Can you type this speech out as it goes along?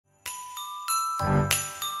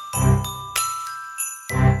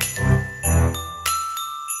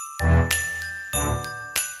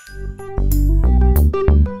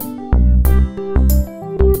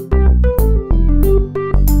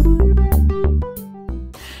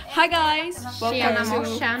Hi guys! Welcome to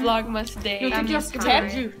VLOGMAS day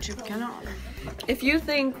 10. If you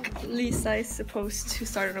think Lisa is supposed to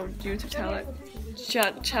start her own YouTube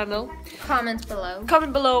channel,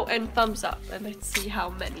 comment below and thumbs up, and let's see how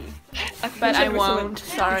many. But I won't.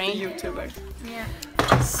 Sorry. YouTuber. Yeah.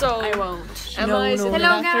 So I won't. Emma is in the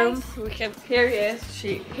Hello, bathroom. guys. We can. Here he is.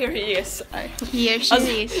 Here he is. Here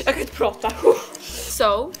she is. Jag kan inte prata.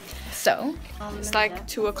 So it's like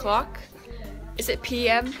 2 o'clock. Is it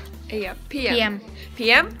PM? Yeah, PM.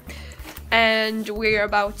 And we're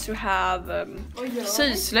about to have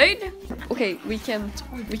syslöjd. Okay, we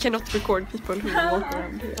cannot record people who walk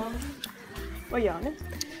around here. Vad gör ni?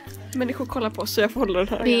 Människor kollar på oss så jag får hålla den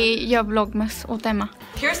här. Vi gör vlogmas åt Emma.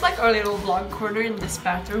 Here's like our little vlog corner in this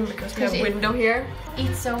bathroom because we have a window here.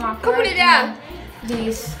 It's so awkward. Kom Olivia!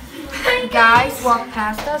 These guys walk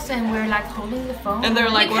past us and we're like holding the phone. And they're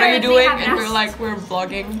like, what are you doing? And we're like, we're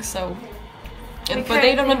vlogging, so... but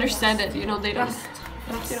they don't understand it, you know, they don't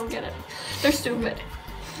get it. They're stupid.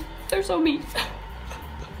 They're so mean.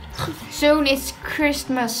 Soon it's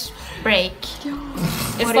Christmas break.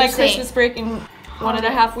 It's like Christmas break in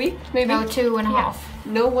 1.5 weeks, maybe? No, 2.5.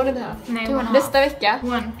 No, 1.5. Nej, 2.5. Nästa vecka.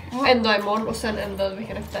 En dag imorgon och sen en dag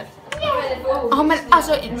veckan efter. Ja, men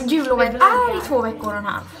alltså jullovet är i 2 veckor och en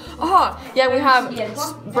halv. Aha, yeah, we have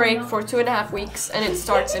break for 2.5 weeks and it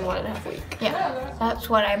starts in 1.5 week. Yeah, that's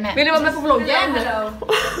what I meant. Vill ni vara med på vloggen?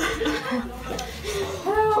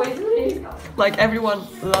 Like everyone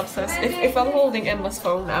loves us. If I'm holding Emma's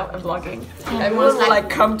phone now and vlogging, everyone's like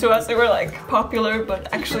come to us and we're like popular, but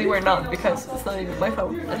actually we're not because it's not even my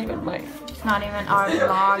phone, not even my. It's not even our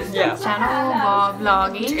vlog channel,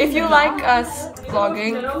 vlogging. If you like us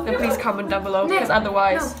vlogging, then please comment down below because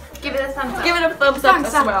otherwise, give it a thumbs up. give it a thumbs up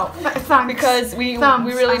as well. Because we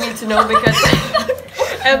really need to know because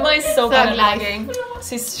Emma is so bad at vlogging.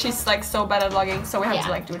 She's like so bad at vlogging, so we have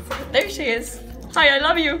to like do it for her. There she is. Hi, I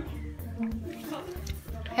love you.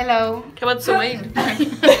 Hello. Kan man zooma in?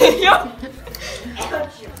 Ja.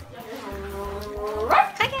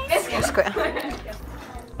 Jag skojar.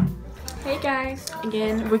 Hey guys,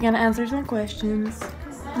 again we're gonna answer some questions.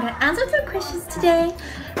 I'm gonna answer some questions today,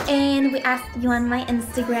 and we asked you on my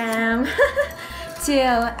Instagram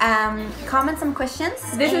to comment some questions.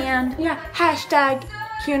 Hashtag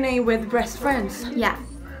Q&A with best friends. Yeah,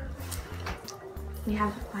 we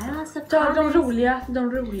have quite a lot of De comments. roliga.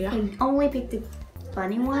 I only picked the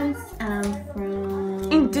funny ones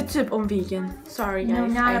from... Inte typ om vegan. Sorry guys, No,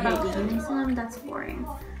 not I about hate veganism, that's boring.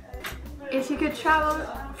 If you could travel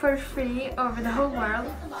for free over the whole world,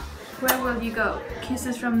 where will you go?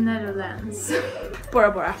 Kisses from Netherlands.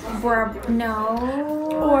 Bora Bora. No.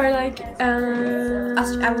 Or like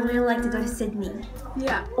I would really like to go to Sydney.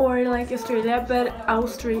 yeah, or like Australia, but I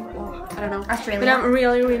don't know. Australia. But I'm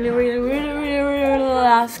really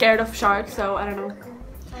scared of sharks, so I don't know.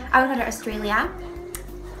 I would go to Australia.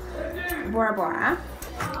 Bora Bora.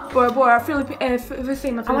 Bora Bora, hur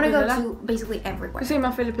säger man I want to go Filippinerna? to basically everywhere. Hur säger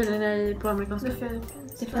man Filippinerna på amerikanska?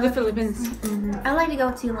 The Philippines. I like to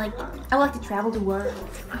go to I like to travel the world.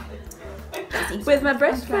 With my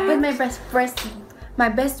best friend. With my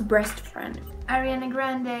best breast friend. Ariana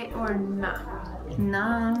Grande or not?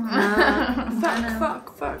 No.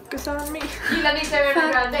 Focus on me. Gillar ni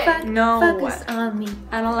Ariana Grande? No. Focus on me.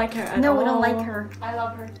 I don't like her at all. No, we don't like her. I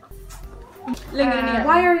love her.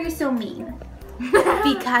 Why are you so mean?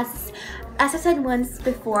 Because, as I said once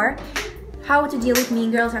before, how to deal with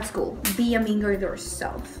mean girls at school. Be a mean girl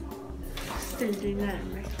yourself.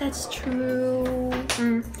 That's true.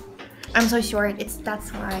 I'm so short.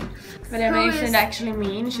 That's why. But Emma isn't actually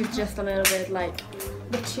mean. She's just a little bit like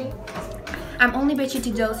Bitchy. I'm only bitchy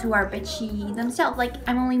to those who are bitchy themselves. Like,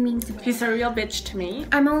 I'm only mean to... she's a real bitch to me.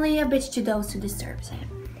 I'm only a bitch to those who deserve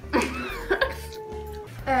it.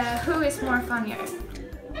 Who is more funnier?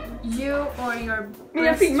 You or your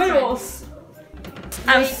Mina best filmer friend? oss.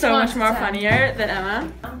 I'm so much more funnier than Emma.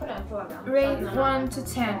 Rate 1 to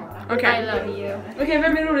 10. Okay. I love you. Okay,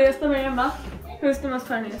 vem är roligast av mig och Emma? Who's the most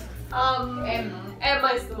funniest?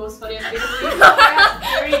 Emma is the most funny. I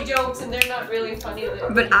have dirty jokes and they're not really funny.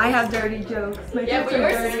 But I have dirty jokes. Yeah, but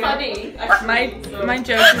yours is funny. My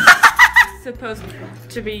joke is supposed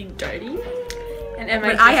to be dirty. And Emma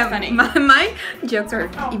is just funny. My jokes are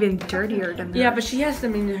even dirtier than that. Yeah, but she has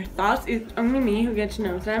them in her thoughts. It's only me who gets to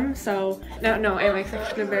know them. So no, Emma is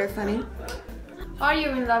actually very funny. Are you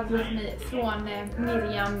in love with me? Från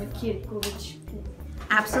Miriam Kirkovic.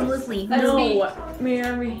 Absolutely. That's me.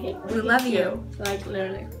 Miriam, we hate We love you. Like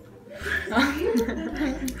literally.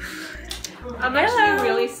 I'm actually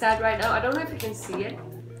really sad right now. I don't know if you can see it.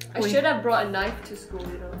 I should have brought a knife to school,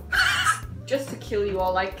 you know. Just to kill you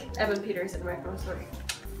all, like Evan Peters and Rick. I'm sorry.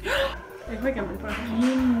 Jag skickar mig på det.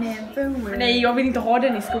 You never were. Nej, jag vill inte ha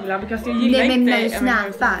den i skolan because jag gillar Nej, men inte när du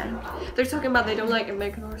American snappar. They're talking about they don't like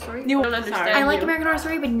American Horror Story. You I don't understand. I like you. American Horror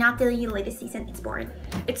Story, but not the latest season. It's boring.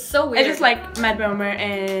 It's so I weird. just like Matt Bomer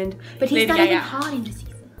and But he's Lady not Gaga. even hot in the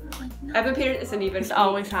season. Like, no. Evan Peter isn't even. He's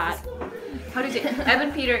always hot. How do you say?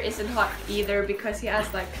 Evan Peter isn't hot either because he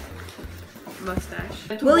has like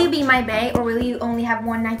mustache. Will you be my bae or will you only have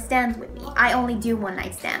one night stands with me? I only do one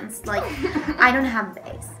night stands. Like, I don't have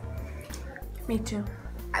baes. Me too.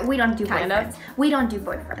 We don't do Kind boyfriends. of. We don't do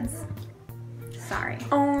boyfriends. Sorry.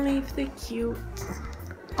 Only if they're cute.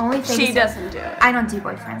 Only if they She decide- doesn't do it. I don't do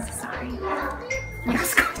boyfriends. Sorry.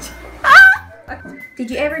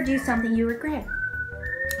 Did you ever do something you regret?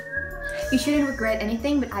 You shouldn't regret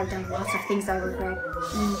anything, but I've done lots of things I regret.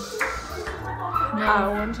 I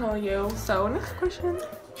won't tell you. So next question.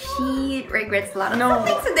 She regrets a lot of No.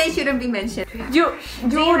 things and they shouldn't be mentioned.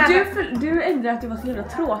 Du ändrade att du var så lite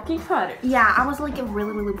tråkig förut. Yeah, I was like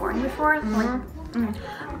really boring before. Like,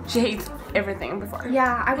 She hates everything before.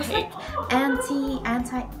 yeah, I was like anti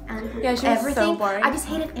Yeah, she was everything. so boring. I just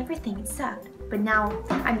hated everything. It sucked. But now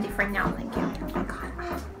I'm different now. Thank you. Oh my God.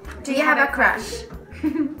 Do you have a crush?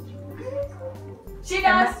 She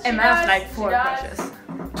does. Emma has like 4 crushes.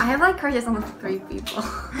 I have like crushes on 3 people.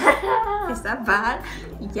 Is that bad?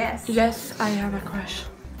 Yes. Yes, I have a crush.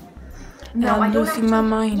 No, I'm I don't losing my actually-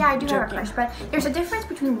 mind. Yeah, I do have a Joking. crush, but there's a difference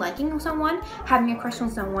between liking someone, having a crush on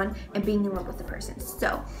someone, and being in love with the person.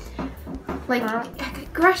 So, like,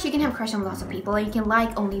 crush, you can have a crush on lots of people. Like, you can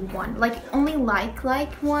like only one. Like, only like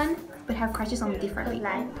one, but have crushes on different people.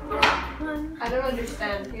 I don't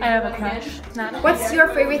understand. I have a crush. What's your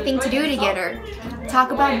favorite thing to do together?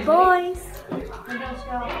 Talk about boys.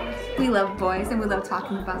 We love boys and we love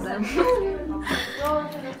talking about them.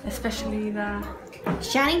 Especially the...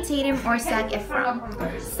 Channing Tatum or Zac Efron?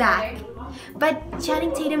 Zac. But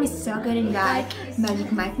Channing Tatum is so good in that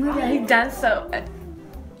Magic Mike He movie. dance so...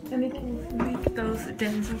 And he can make those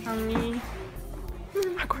dances on me.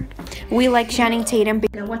 Awkward. We like Channing Tatum.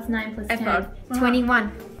 What's 9 plus 10? Efron.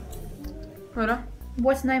 21. Vadå?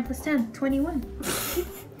 What's 9 plus 10? 21.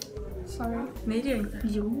 Sorry. Nej, det är inte.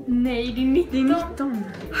 Jo. Nej, det är 19.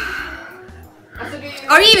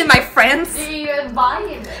 Are you even my friends? Do you even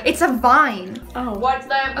Vine? It's a vine. Oh. What's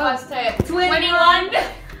 9 plus 10? 21.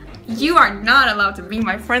 You are not allowed to be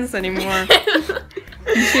my friends anymore.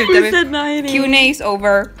 Shoot, Who said 90? Q&A is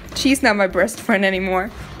over. She's not my best friend anymore.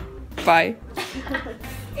 Bye.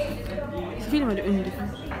 Så filmar du underifrån.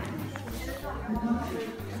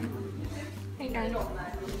 Hey guys.